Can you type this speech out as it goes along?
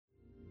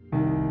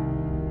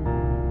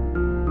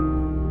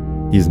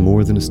He is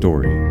more than a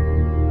story.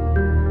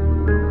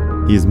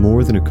 He is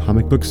more than a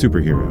comic book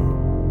superhero.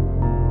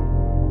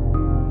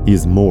 He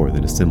is more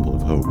than a symbol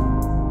of hope.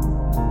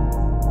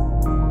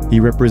 He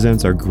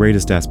represents our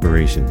greatest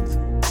aspirations.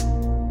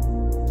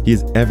 He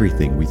is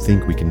everything we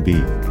think we can be.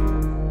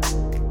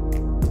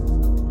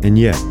 And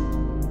yet,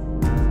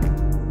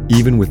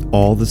 even with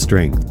all the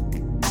strength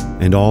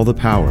and all the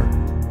power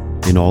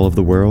in all of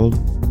the world,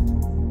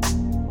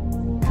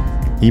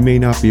 he may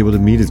not be able to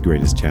meet his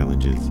greatest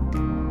challenges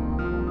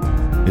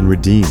and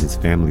redeem his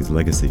family's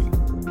legacy.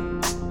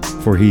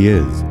 For he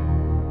is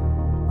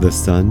the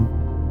son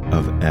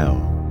of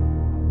El.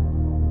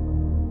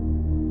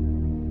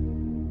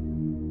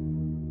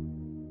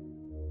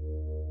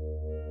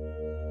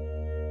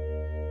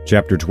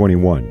 Chapter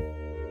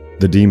 21.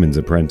 The Demon's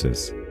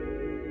Apprentice.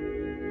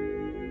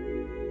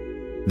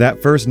 That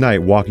first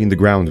night walking the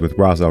grounds with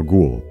Ras Al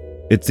Ghul,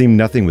 it seemed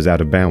nothing was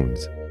out of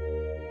bounds.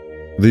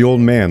 The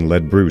old man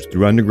led Bruce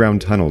through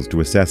underground tunnels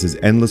to assess his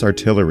endless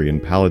artillery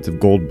and pallets of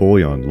gold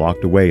bullion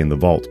locked away in the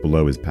vaults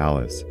below his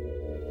palace.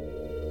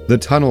 The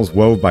tunnels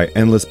wove by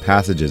endless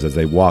passages as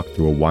they walked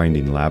through a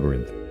winding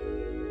labyrinth.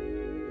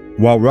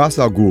 While Ras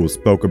Al Ghul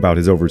spoke about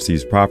his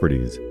overseas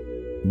properties,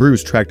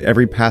 Bruce tracked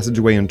every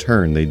passageway and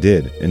turn they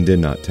did and did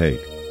not take.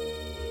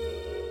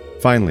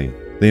 Finally,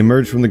 they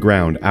emerged from the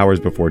ground hours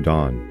before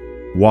dawn,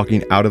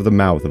 walking out of the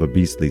mouth of a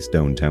beastly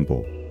stone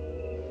temple.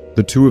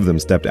 The two of them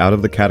stepped out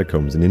of the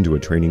catacombs and into a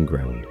training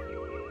ground.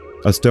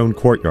 A stone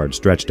courtyard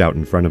stretched out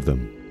in front of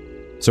them,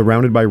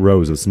 surrounded by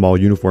rows of small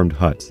uniformed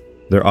huts,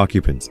 their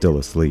occupants still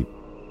asleep.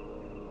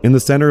 In the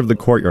center of the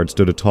courtyard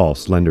stood a tall,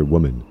 slender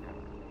woman.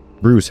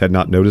 Bruce had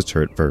not noticed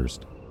her at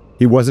first.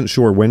 He wasn't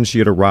sure when she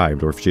had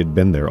arrived or if she had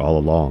been there all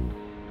along.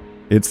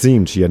 It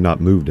seemed she had not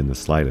moved in the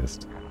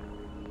slightest.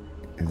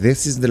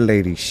 This is the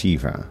Lady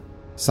Shiva,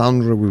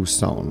 Sandra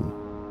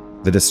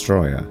Wuson, the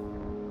Destroyer.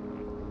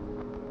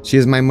 She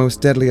is my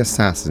most deadly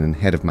assassin and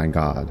head of my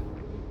guard.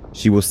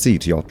 She will see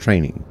to your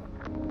training,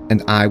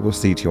 and I will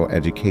see to your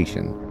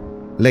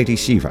education. Lady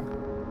Shiva,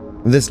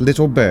 this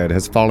little bird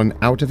has fallen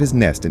out of his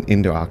nest and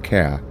into our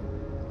care.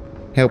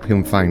 Help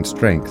him find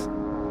strength.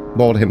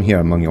 Board him here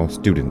among your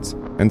students,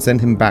 and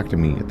send him back to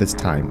me at this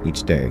time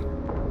each day.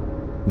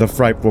 The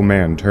frightful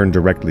man turned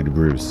directly to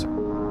Bruce.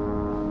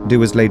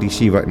 Do as Lady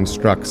Shiva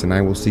instructs, and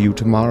I will see you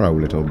tomorrow,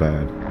 little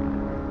bird.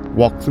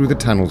 Walk through the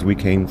tunnels we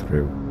came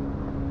through.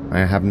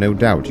 I have no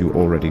doubt you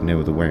already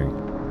know the way.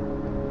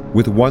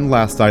 With one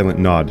last silent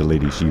nod to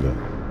Lady Shiva,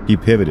 he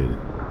pivoted,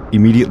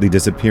 immediately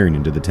disappearing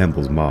into the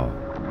temple's maw,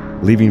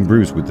 leaving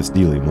Bruce with the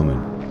stealing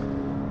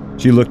woman.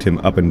 She looked him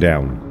up and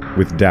down,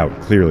 with doubt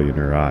clearly in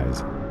her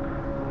eyes.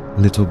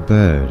 Little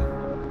bird.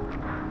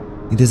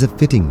 It is a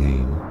fitting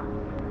name.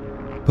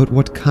 But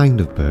what kind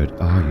of bird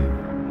are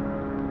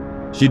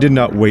you? She did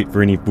not wait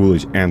for any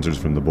foolish answers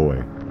from the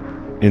boy.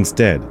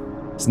 Instead,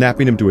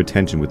 snapping him to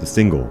attention with a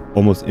single,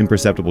 almost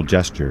imperceptible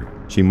gesture,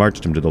 she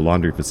marched him to the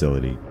laundry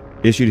facility,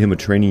 issued him a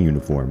training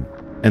uniform,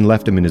 and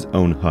left him in his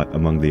own hut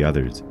among the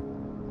others.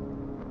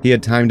 He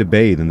had time to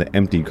bathe in the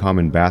empty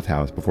common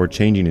bathhouse before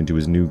changing into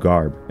his new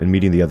garb and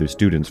meeting the other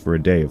students for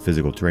a day of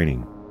physical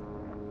training.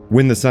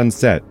 When the sun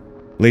set,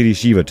 Lady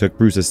Shiva took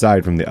Bruce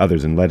aside from the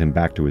others and led him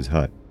back to his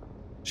hut.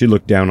 She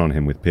looked down on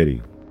him with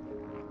pity.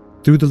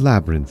 Through the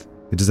labyrinth,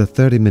 it is a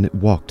 30-minute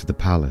walk to the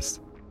palace.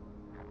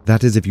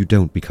 That is if you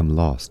don't become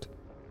lost.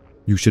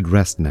 You should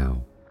rest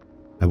now.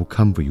 I will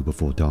come for you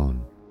before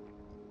dawn.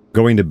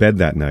 Going to bed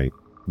that night,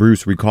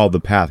 Bruce recalled the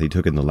path he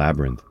took in the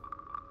labyrinth.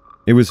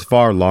 It was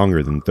far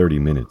longer than 30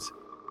 minutes.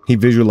 He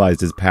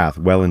visualized his path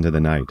well into the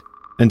night,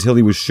 until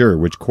he was sure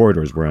which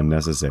corridors were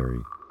unnecessary.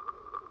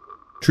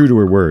 True to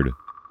her word,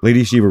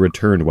 Lady Shiva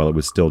returned while it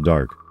was still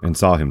dark and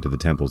saw him to the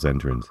temple's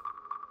entrance.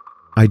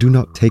 I do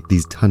not take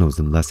these tunnels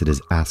unless it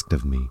is asked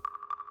of me.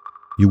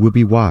 You will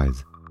be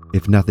wise,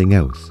 if nothing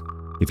else,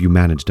 if you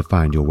manage to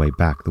find your way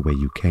back the way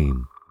you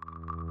came.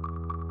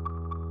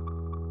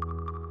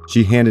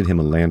 She handed him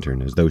a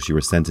lantern as though she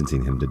were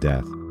sentencing him to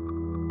death.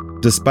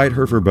 Despite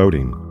her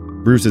foreboding,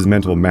 Bruce's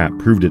mental map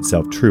proved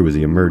itself true as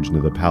he emerged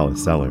into the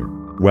palace cellar,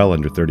 well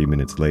under 30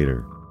 minutes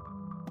later.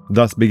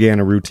 Thus began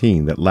a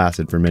routine that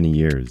lasted for many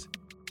years.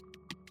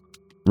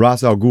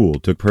 Ras Al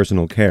Ghul took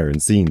personal care in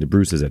seeing to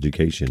Bruce's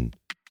education.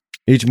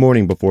 Each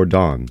morning before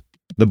dawn,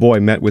 the boy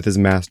met with his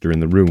master in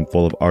the room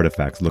full of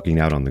artifacts looking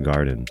out on the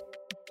garden.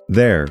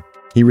 There,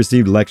 he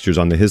received lectures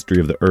on the history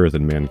of the earth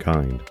and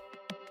mankind.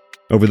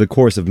 Over the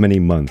course of many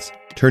months,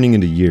 turning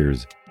into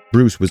years,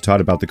 Bruce was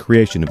taught about the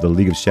creation of the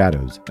League of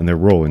Shadows and their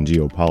role in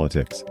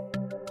geopolitics.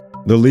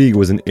 The League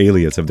was an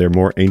alias of their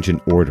more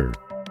ancient order,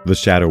 the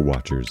Shadow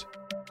Watchers.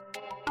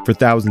 For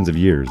thousands of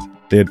years,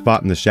 they had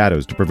fought in the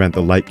shadows to prevent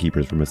the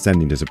Lightkeepers from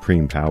ascending to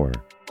supreme power.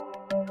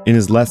 In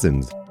his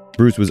lessons,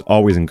 Bruce was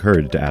always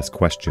encouraged to ask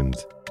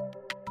questions.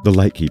 The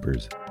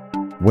Lightkeepers.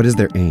 What is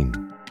their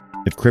aim?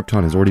 If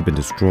Krypton has already been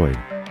destroyed,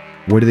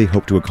 what do they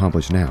hope to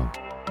accomplish now?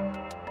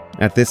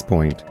 At this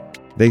point,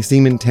 they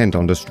seem intent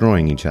on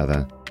destroying each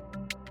other.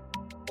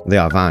 They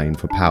are vying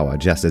for power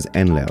just as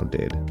Enlil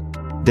did,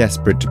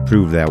 desperate to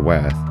prove their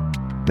worth.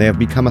 They have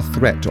become a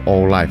threat to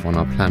all life on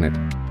our planet.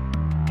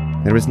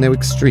 There is no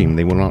extreme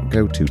they will not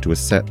go to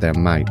assert their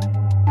might.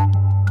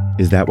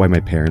 Is that why my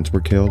parents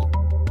were killed?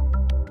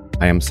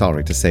 I am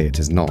sorry to say it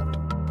is not.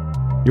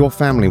 Your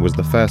family was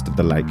the first of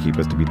the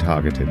Lightkeepers to be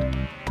targeted.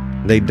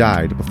 They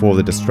died before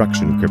the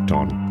destruction of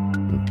Krypton.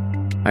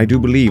 I do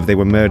believe they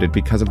were murdered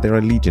because of their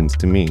allegiance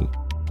to me.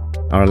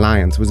 Our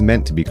alliance was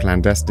meant to be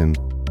clandestine.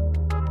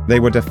 They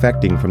were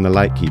defecting from the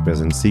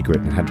Lightkeepers in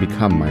secret and had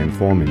become my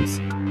informants.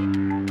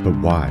 But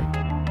why?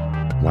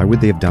 Why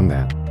would they have done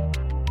that?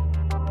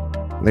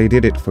 They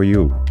did it for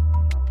you.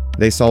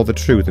 They saw the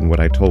truth in what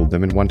I told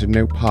them and wanted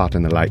no part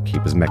in the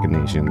Lightkeepers'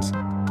 machinations.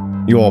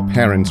 Your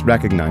parents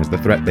recognized the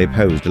threat they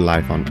posed to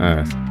life on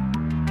Earth.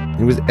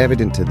 It was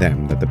evident to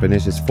them that the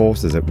pernicious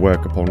forces at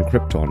work upon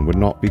Krypton would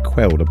not be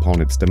quelled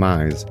upon its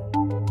demise.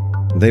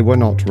 They were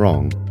not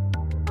wrong.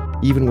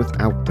 Even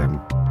without them,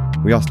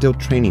 we are still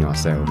training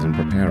ourselves and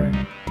preparing.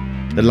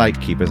 The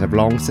Lightkeepers have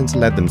long since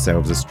led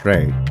themselves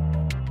astray.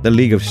 The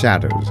League of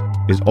Shadows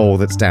is all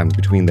that stands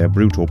between their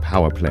brutal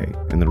power play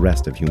and the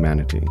rest of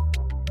humanity.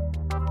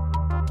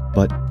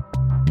 But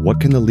what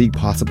can the League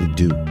possibly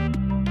do?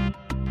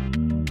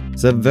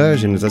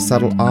 Subversion is a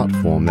subtle art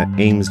form that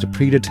aims to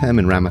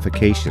predetermine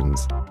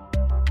ramifications.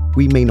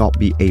 We may not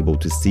be able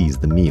to seize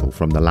the meal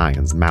from the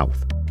lion's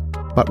mouth,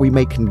 but we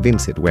may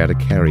convince it where to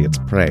carry its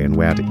prey and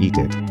where to eat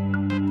it.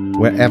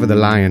 Wherever the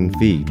lion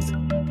feeds,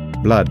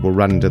 blood will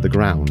run into the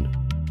ground,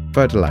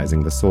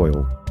 fertilizing the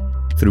soil.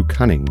 Through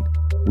cunning,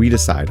 we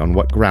decide on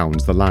what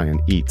grounds the lion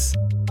eats.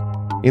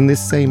 In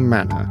this same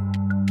manner,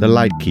 the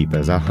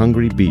Lightkeepers are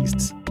hungry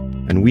beasts,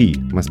 and we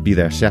must be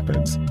their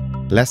shepherds,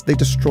 lest they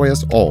destroy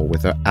us all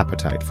with their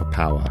appetite for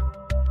power.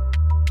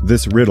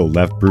 This riddle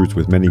left Bruce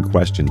with many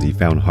questions he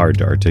found hard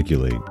to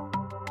articulate.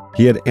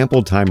 He had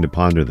ample time to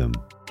ponder them.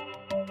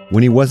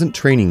 When he wasn't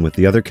training with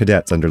the other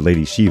cadets under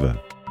Lady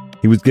Shiva,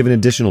 he was given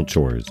additional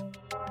chores,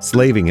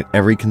 slaving at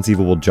every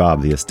conceivable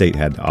job the estate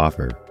had to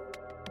offer.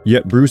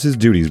 Yet Bruce's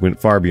duties went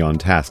far beyond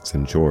tasks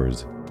and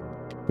chores.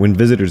 When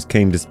visitors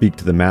came to speak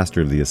to the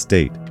master of the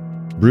estate,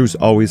 Bruce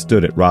always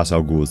stood at Ra's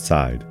al Ghul's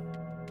side.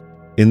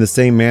 In the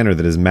same manner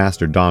that his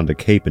master donned a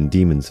cape and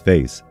demon's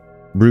face,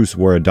 Bruce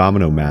wore a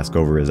domino mask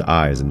over his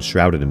eyes and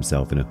shrouded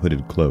himself in a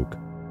hooded cloak.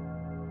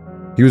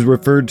 He was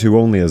referred to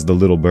only as the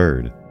Little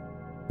Bird,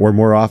 or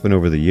more often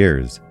over the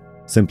years,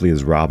 simply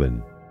as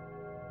Robin.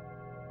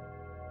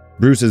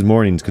 Bruce's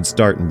mornings could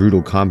start in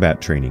brutal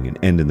combat training and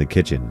end in the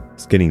kitchen,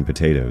 skinning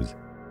potatoes.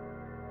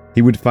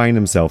 He would find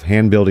himself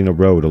hand-building a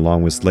road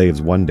along with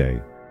slaves one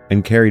day,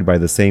 and carried by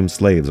the same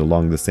slaves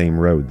along the same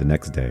road the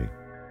next day.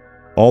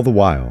 All the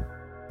while,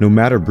 no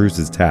matter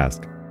Bruce's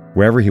task,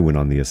 wherever he went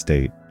on the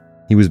estate,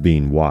 he was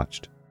being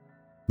watched.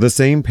 The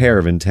same pair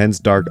of intense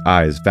dark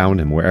eyes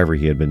found him wherever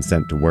he had been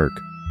sent to work.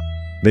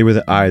 They were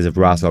the eyes of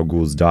Ra's al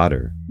Ghul's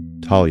daughter,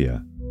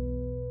 Talia.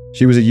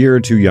 She was a year or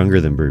two younger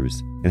than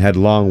Bruce, and had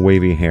long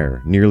wavy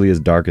hair, nearly as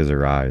dark as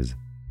her eyes.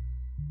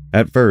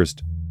 At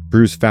first,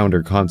 Bruce found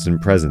her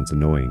constant presence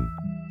annoying,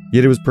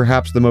 yet it was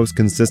perhaps the most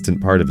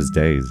consistent part of his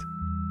days.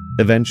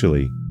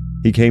 Eventually,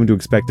 he came to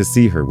expect to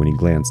see her when he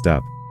glanced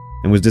up,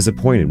 and was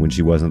disappointed when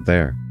she wasn't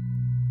there.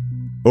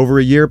 Over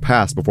a year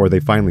passed before they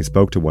finally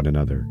spoke to one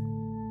another.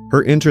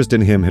 Her interest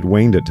in him had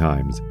waned at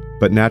times,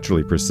 but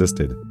naturally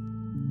persisted.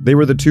 They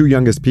were the two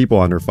youngest people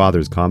on her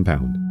father's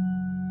compound.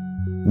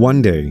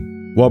 One day,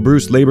 while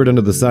Bruce labored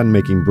under the sun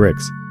making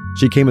bricks,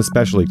 she came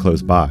especially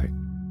close by.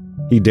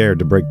 He dared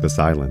to break the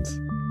silence.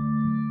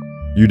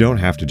 "You don't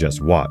have to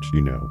just watch,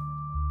 you know.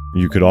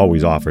 You could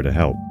always offer to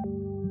help."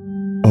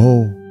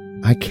 "Oh,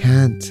 I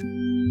can't.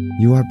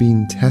 You are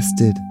being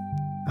tested.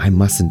 I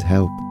mustn't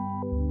help."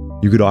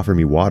 "You could offer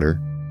me water."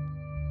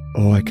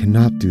 "Oh, I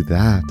cannot do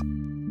that.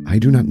 I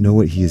do not know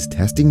what he is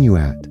testing you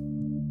at."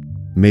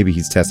 "Maybe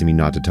he's testing me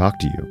not to talk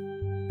to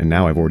you, and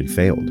now I've already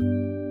failed."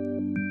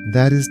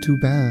 "That is too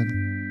bad.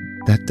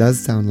 That does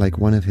sound like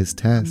one of his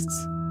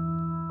tests."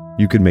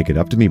 "You could make it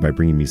up to me by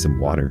bringing me some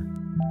water."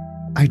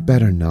 "I'd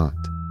better not,"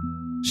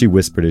 she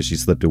whispered as she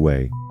slipped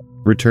away,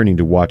 returning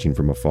to watching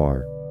from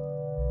afar.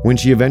 When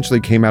she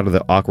eventually came out of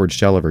the awkward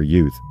shell of her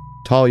youth,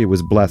 Talia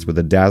was blessed with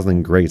a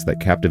dazzling grace that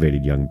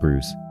captivated young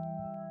Bruce.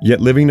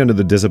 Yet living under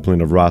the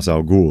discipline of Ra's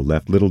al Ghul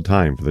left little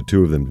time for the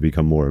two of them to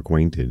become more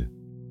acquainted.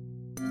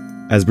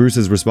 As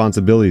Bruce's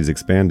responsibilities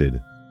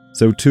expanded,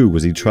 so too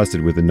was he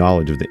trusted with the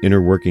knowledge of the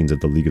inner workings of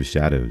the League of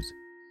Shadows.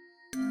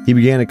 He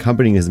began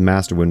accompanying his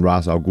master when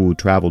Ra's al Ghul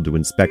traveled to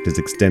inspect his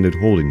extended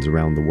holdings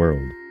around the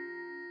world.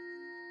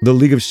 The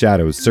League of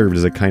Shadows served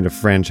as a kind of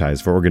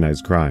franchise for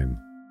organized crime.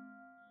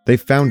 They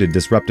founded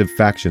disruptive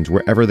factions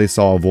wherever they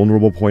saw a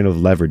vulnerable point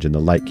of leverage in the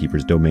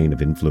Lightkeeper's domain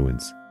of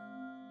influence.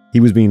 He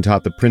was being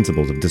taught the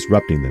principles of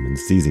disrupting them and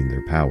seizing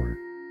their power.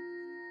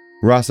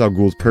 Ra's al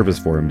Ghul's purpose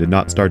for him did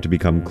not start to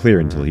become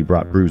clear until he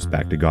brought Bruce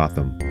back to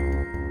Gotham.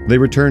 They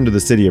returned to the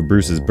city of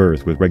Bruce's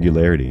birth with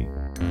regularity.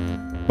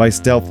 By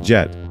stealth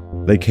jet,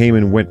 they came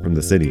and went from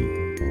the city,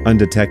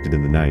 undetected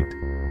in the night.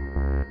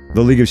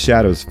 The League of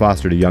Shadows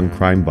fostered a young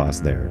crime boss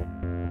there,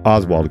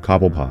 Oswald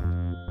Cobblepot.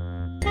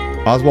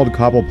 Oswald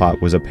Cobblepot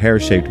was a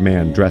pear-shaped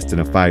man dressed in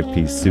a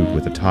 5-piece suit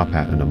with a top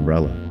hat and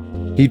umbrella.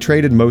 He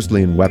traded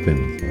mostly in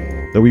weapons,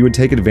 though he would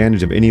take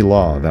advantage of any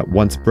law that,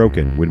 once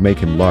broken, would make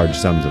him large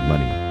sums of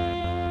money.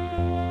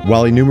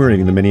 While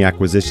enumerating the many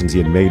acquisitions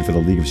he had made for the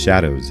League of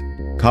Shadows,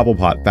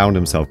 Cobblepot found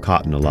himself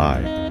caught in a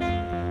lie.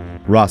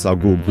 Ra's al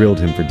Ghul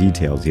grilled him for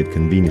details he had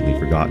conveniently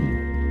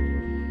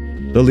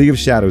forgotten. The League of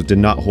Shadows did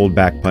not hold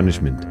back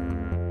punishment,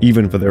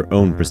 even for their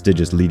own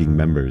prestigious leading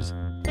members.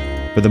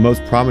 For the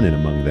most prominent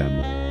among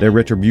them, their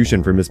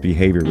retribution for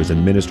misbehavior was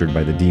administered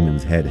by the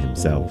demon's head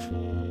himself.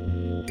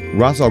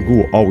 Ra's al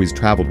Ghul always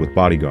traveled with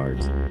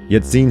bodyguards,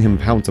 yet seeing him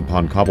pounce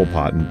upon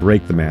Cobblepot and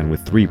break the man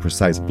with 3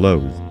 precise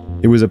blows,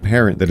 it was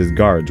apparent that his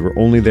guards were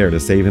only there to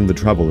save him the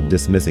trouble of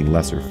dismissing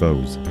lesser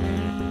foes.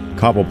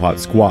 Cobblepot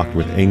squawked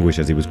with anguish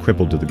as he was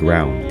crippled to the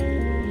ground.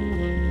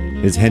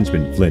 His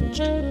henchmen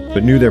flinched,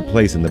 but knew their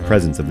place in the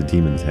presence of the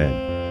demon's head.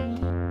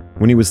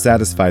 When he was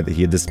satisfied that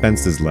he had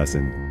dispensed his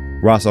lesson,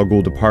 Ra's al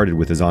Ghul departed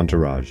with his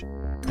entourage,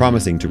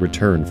 promising to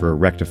return for a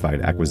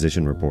rectified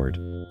acquisition report.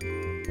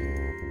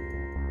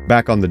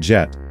 Back on the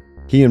jet,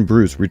 he and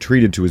Bruce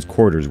retreated to his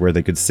quarters where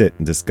they could sit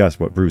and discuss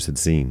what Bruce had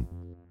seen.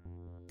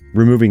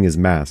 Removing his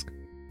mask,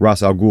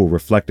 Ra's al Ghul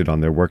reflected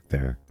on their work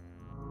there.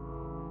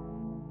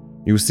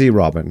 You see,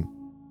 Robin,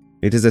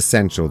 it is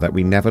essential that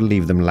we never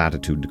leave them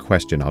latitude to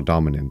question our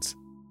dominance.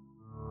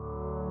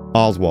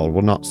 Oswald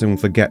will not soon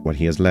forget what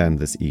he has learned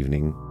this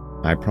evening,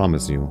 I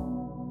promise you.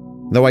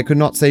 Though I could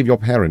not save your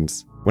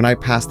parents, when I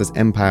pass this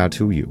empire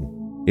to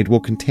you, it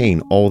will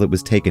contain all that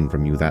was taken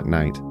from you that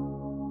night.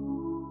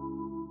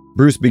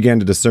 Bruce began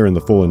to discern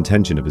the full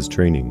intention of his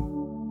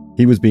training.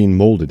 He was being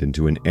molded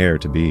into an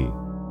heir-to-be.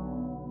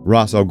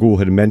 Ra's al Ghul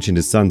had mentioned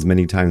his sons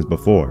many times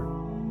before,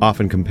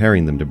 often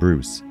comparing them to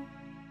Bruce.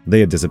 They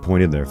had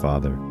disappointed their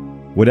father.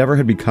 Whatever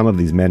had become of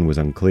these men was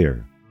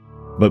unclear,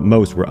 but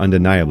most were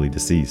undeniably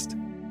deceased.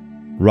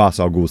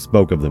 Ra's al Ghul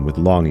spoke of them with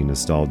longing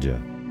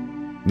nostalgia.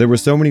 There were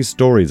so many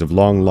stories of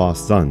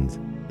long-lost sons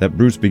that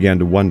Bruce began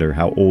to wonder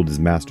how old his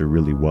master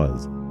really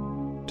was.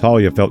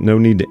 Talia felt no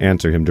need to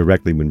answer him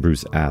directly when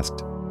Bruce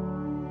asked.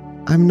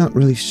 I'm not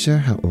really sure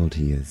how old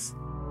he is.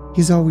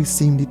 He's always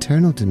seemed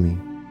eternal to me.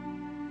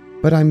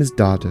 But I'm his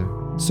daughter,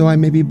 so I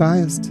may be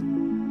biased.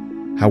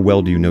 How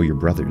well do you know your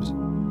brothers?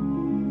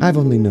 I've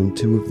only known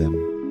 2 of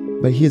them,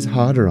 but he is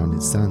harder on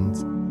his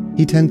sons.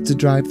 He tends to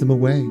drive them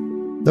away,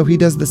 though he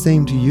does the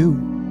same to you,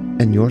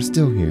 and you're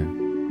still here.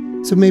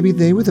 So maybe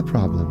they were the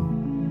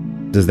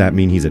problem. Does that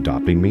mean he's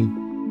adopting me?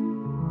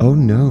 Oh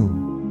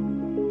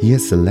no. He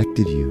has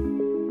selected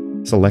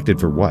you. Selected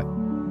for what?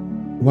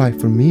 Why,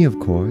 for me, of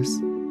course.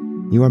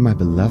 You are my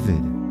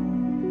beloved.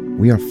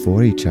 We are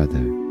for each other.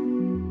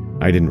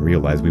 I didn't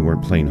realize we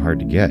weren't playing hard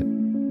to get.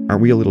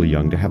 Aren't we a little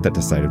young to have that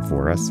decided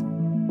for us?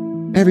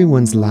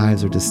 Everyone's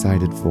lives are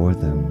decided for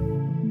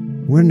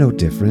them. We're no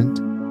different.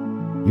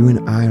 You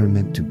and I are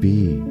meant to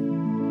be.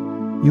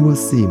 You will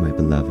see, my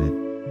beloved.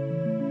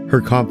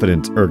 Her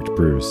confidence irked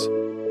Bruce.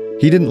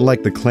 He didn't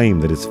like the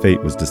claim that his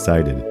fate was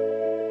decided,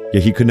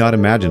 yet he could not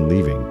imagine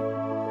leaving.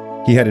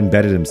 He had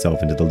embedded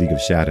himself into the League of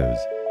Shadows,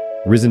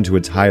 risen to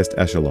its highest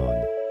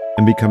echelon,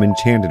 and become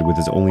enchanted with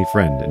his only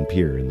friend and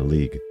peer in the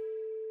League.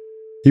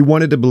 He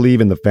wanted to believe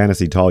in the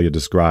fantasy Talia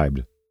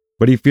described,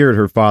 but he feared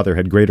her father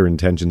had greater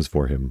intentions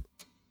for him.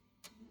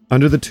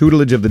 Under the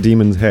tutelage of the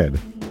demon's head,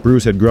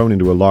 Bruce had grown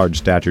into a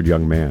large-statured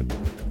young man.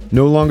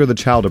 No longer the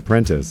child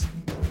apprentice,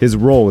 his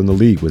role in the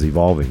League was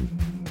evolving.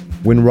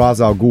 When Ra's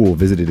al Ghul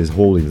visited his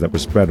holdings that were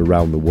spread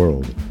around the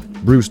world,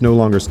 Bruce no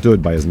longer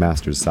stood by his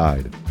master's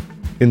side.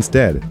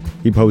 Instead,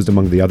 he posed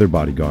among the other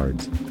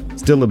bodyguards,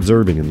 still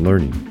observing and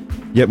learning,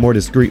 yet more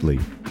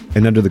discreetly,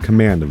 and under the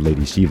command of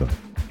Lady Shiva.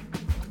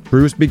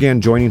 Bruce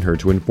began joining her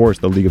to enforce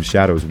the League of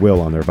Shadows' will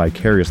on their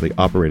vicariously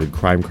operated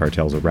crime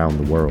cartels around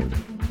the world.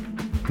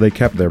 They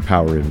kept their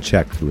power in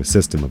check through a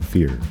system of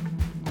fear.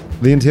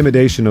 The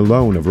intimidation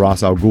alone of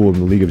Ra's al Ghul and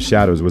the League of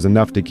Shadows was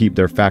enough to keep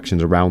their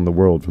factions around the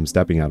world from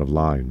stepping out of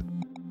line.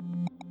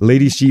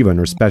 Lady Shiva and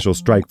her special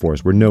strike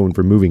force were known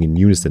for moving in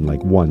unison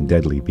like one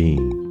deadly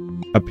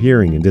being,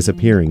 appearing and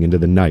disappearing into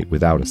the night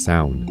without a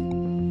sound.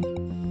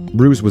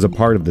 Bruce was a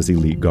part of this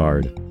elite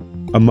guard.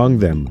 Among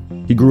them,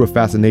 he grew a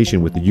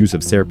fascination with the use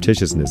of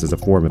surreptitiousness as a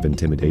form of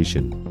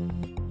intimidation.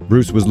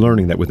 Bruce was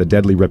learning that with a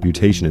deadly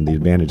reputation and the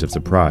advantage of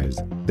surprise,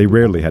 they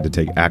rarely had to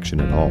take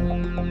action at all.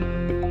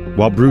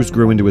 While Bruce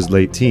grew into his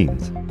late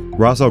teens,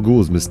 Ra's al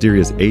Ghul's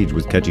mysterious age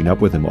was catching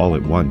up with him all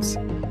at once.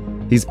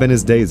 He spent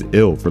his days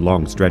ill for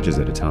long stretches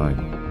at a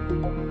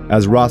time.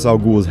 As Ra's al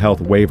Ghul's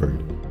health wavered,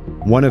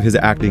 one of his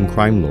acting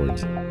crime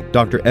lords,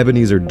 Dr.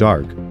 Ebenezer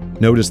Dark,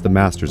 noticed the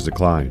master's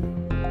decline.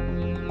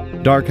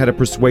 Dark had a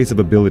persuasive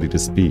ability to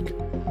speak.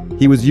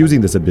 He was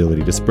using this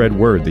ability to spread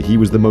word that he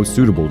was the most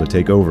suitable to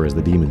take over as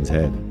the demon's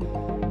head.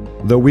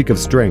 Though weak of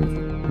strength,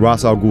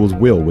 Ra's al Ghul's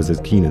will was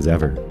as keen as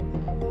ever.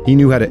 He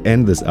knew how to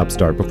end this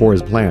upstart before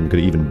his plan could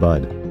even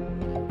bud.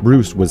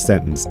 Bruce was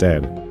sent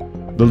instead.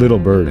 The little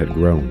bird had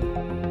grown.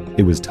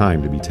 It was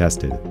time to be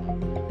tested.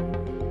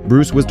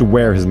 Bruce was to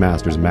wear his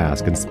master's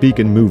mask and speak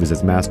and move as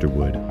his master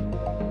would.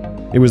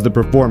 It was the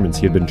performance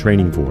he had been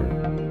training for.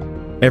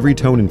 Every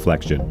tone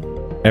inflection,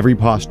 every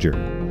posture,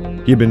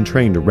 he had been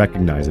trained to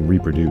recognize and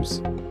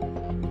reproduce.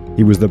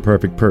 He was the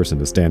perfect person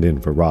to stand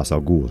in for Ras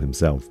Al Ghul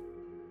himself.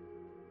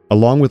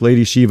 Along with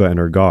Lady Shiva and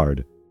her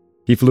guard,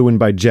 he flew in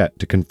by jet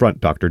to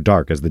confront Dr.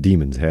 Dark as the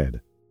demon's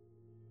head.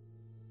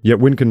 Yet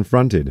when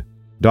confronted,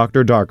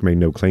 Dr. Dark made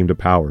no claim to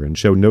power and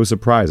showed no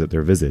surprise at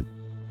their visit.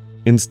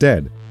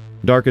 Instead,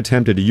 Dark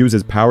attempted to use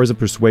his powers of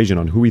persuasion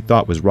on who he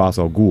thought was Ras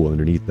Al Ghul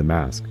underneath the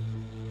mask.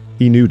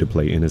 He knew to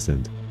play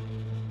innocent.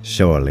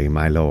 Surely,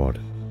 my lord,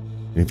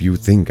 if you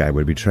think I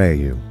would betray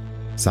you,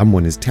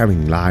 someone is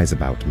telling lies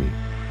about me.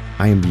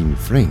 I am being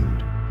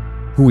framed.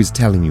 Who is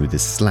telling you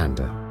this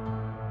slander?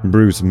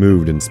 Bruce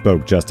moved and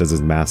spoke just as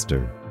his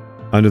master.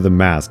 Under the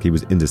mask, he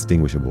was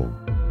indistinguishable.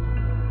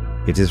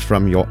 It is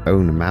from your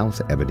own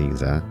mouth,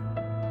 Ebenezer.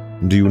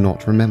 Do you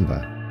not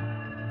remember?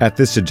 At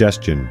this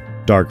suggestion,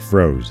 Dark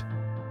froze,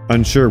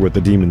 unsure what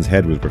the demon's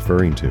head was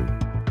referring to.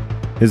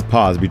 His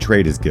pause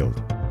betrayed his guilt.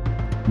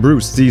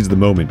 Bruce seized the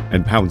moment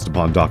and pounced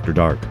upon Dr.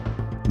 Dark.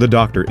 The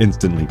doctor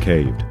instantly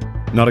caved,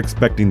 not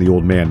expecting the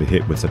old man to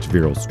hit with such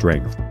virile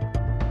strength.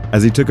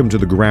 As he took him to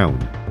the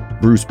ground,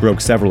 Bruce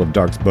broke several of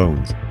Dark's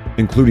bones,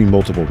 including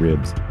multiple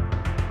ribs.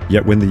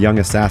 Yet when the young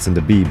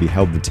assassin-to-be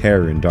beheld the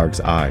terror in Dark's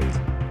eyes,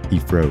 he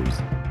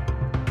froze.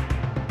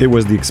 It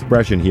was the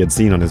expression he had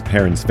seen on his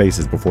parents'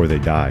 faces before they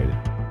died.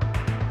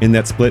 In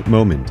that split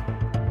moment,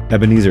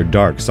 Ebenezer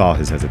Dark saw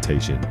his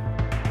hesitation.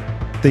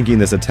 Thinking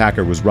this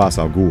attacker was Ras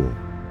Al Ghul,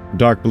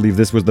 Dark believed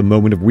this was the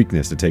moment of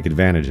weakness to take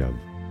advantage of.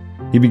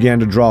 He began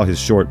to draw his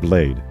short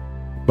blade,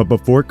 but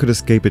before it could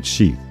escape its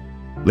sheath,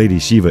 Lady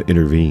Shiva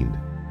intervened,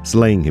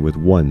 slaying him with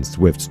one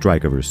swift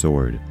strike of her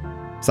sword.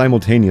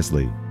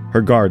 Simultaneously,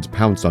 her guards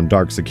pounced on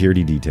Dark's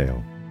security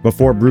detail.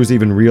 Before Bruce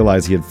even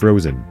realized he had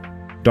frozen,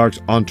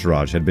 Dark's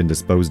entourage had been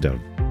disposed of.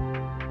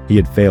 He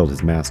had failed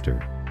his master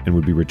and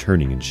would be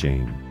returning in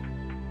shame.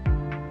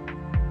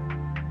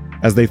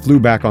 As they flew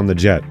back on the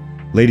jet,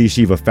 Lady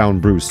Shiva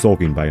found Bruce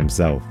sulking by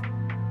himself.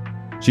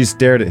 She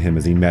stared at him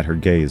as he met her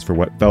gaze for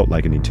what felt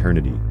like an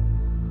eternity.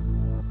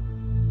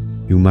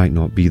 You might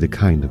not be the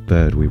kind of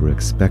bird we were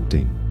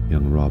expecting,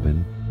 young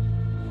Robin.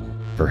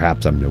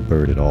 Perhaps I'm no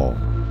bird at all.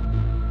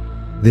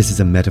 This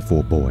is a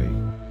metaphor, boy,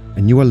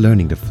 and you are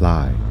learning to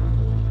fly.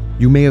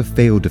 You may have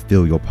failed to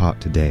fill your part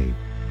today,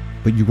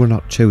 but you were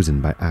not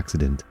chosen by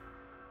accident.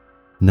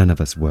 None of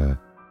us were.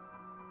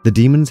 The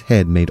demon's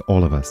head made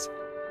all of us.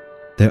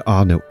 There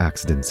are no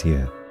accidents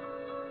here.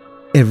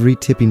 Every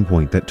tipping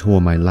point that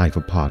tore my life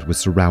apart was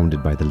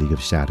surrounded by the League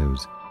of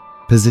Shadows,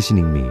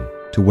 positioning me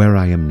to where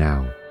I am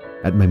now,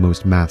 at my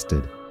most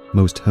mastered,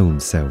 most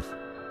honed self.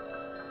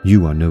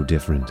 You are no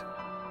different.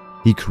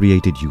 He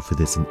created you for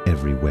this in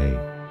every way.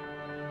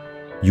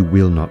 You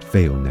will not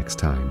fail next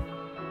time.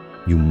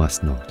 You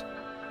must not.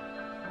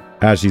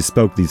 As she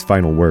spoke these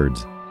final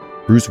words,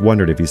 Bruce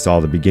wondered if he saw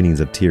the beginnings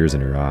of tears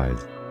in her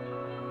eyes.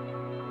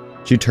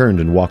 She turned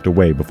and walked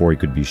away before he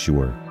could be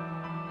sure.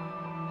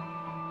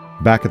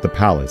 Back at the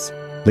palace,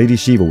 Lady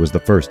Shiva was the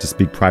first to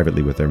speak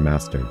privately with their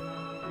master.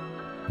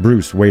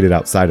 Bruce waited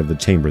outside of the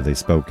chamber they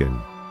spoke in.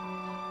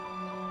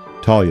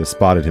 Talia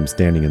spotted him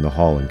standing in the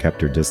hall and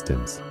kept her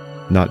distance,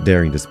 not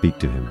daring to speak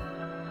to him,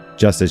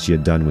 just as she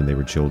had done when they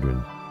were children.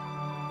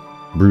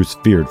 Bruce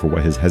feared for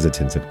what his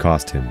hesitance had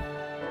cost him.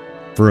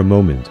 For a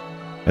moment,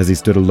 as he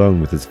stood alone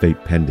with his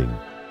fate pending,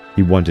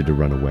 he wanted to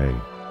run away.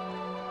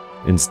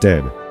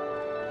 Instead,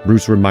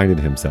 Bruce reminded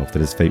himself that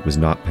his fate was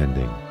not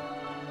pending.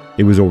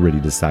 It was already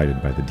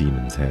decided by the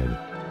demon's head.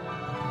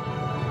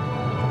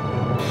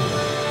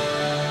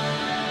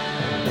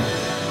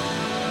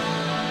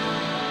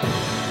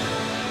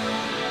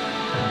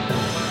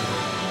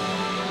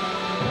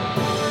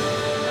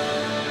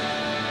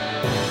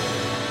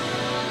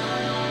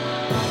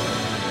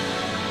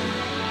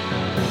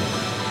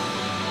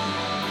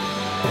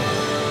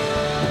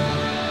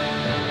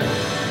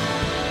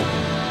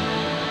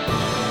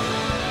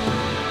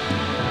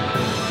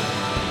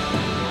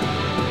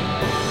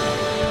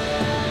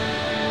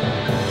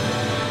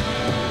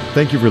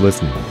 Thank you for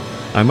listening.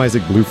 I'm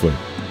Isaac Bluefoot.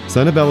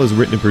 Sunnabelle is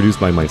written and produced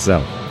by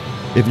myself.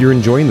 If you're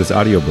enjoying this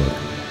audiobook,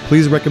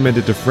 please recommend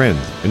it to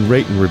friends and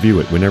rate and review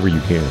it whenever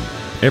you can.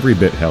 Every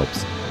bit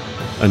helps.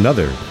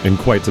 Another, and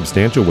quite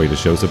substantial way to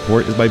show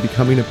support is by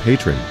becoming a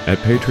patron at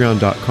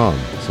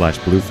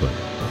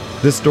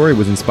patreon.com/Bluefoot. This story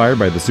was inspired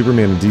by the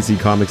Superman and DC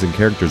comics and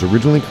characters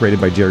originally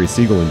created by Jerry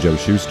Siegel and Joe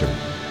Shuster,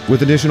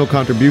 with additional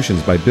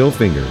contributions by Bill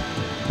Finger,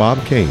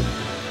 Bob Kane,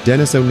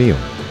 Dennis O'Neill,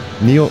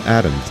 Neil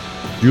Adams,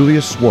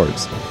 Julius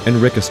Schwartz, and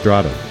Rick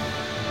Estrada.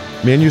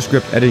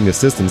 Manuscript editing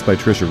assistance by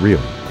Trisha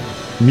Reel.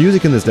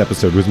 Music in this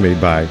episode was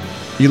made by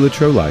Ela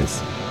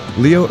Trolice,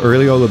 Leo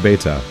Urliola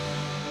Beta,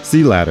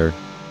 Sea Ladder,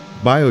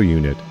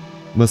 BioUnit,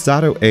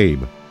 Masato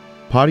Abe,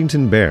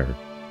 Poddington Bear,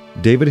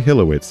 David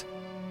Hillowitz,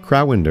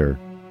 Crowender,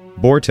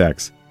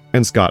 Vortex,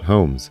 and Scott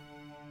Holmes.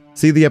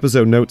 See the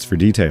episode notes for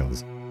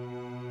details.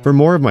 For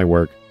more of my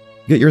work,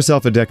 get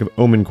yourself a deck of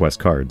Omen Quest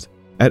cards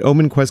at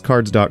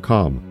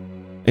omenquestcards.com,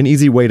 an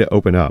easy way to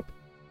open up.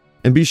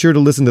 And be sure to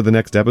listen to the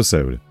next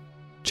episode.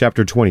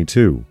 Chapter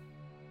 22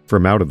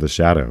 From Out of the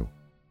Shadow.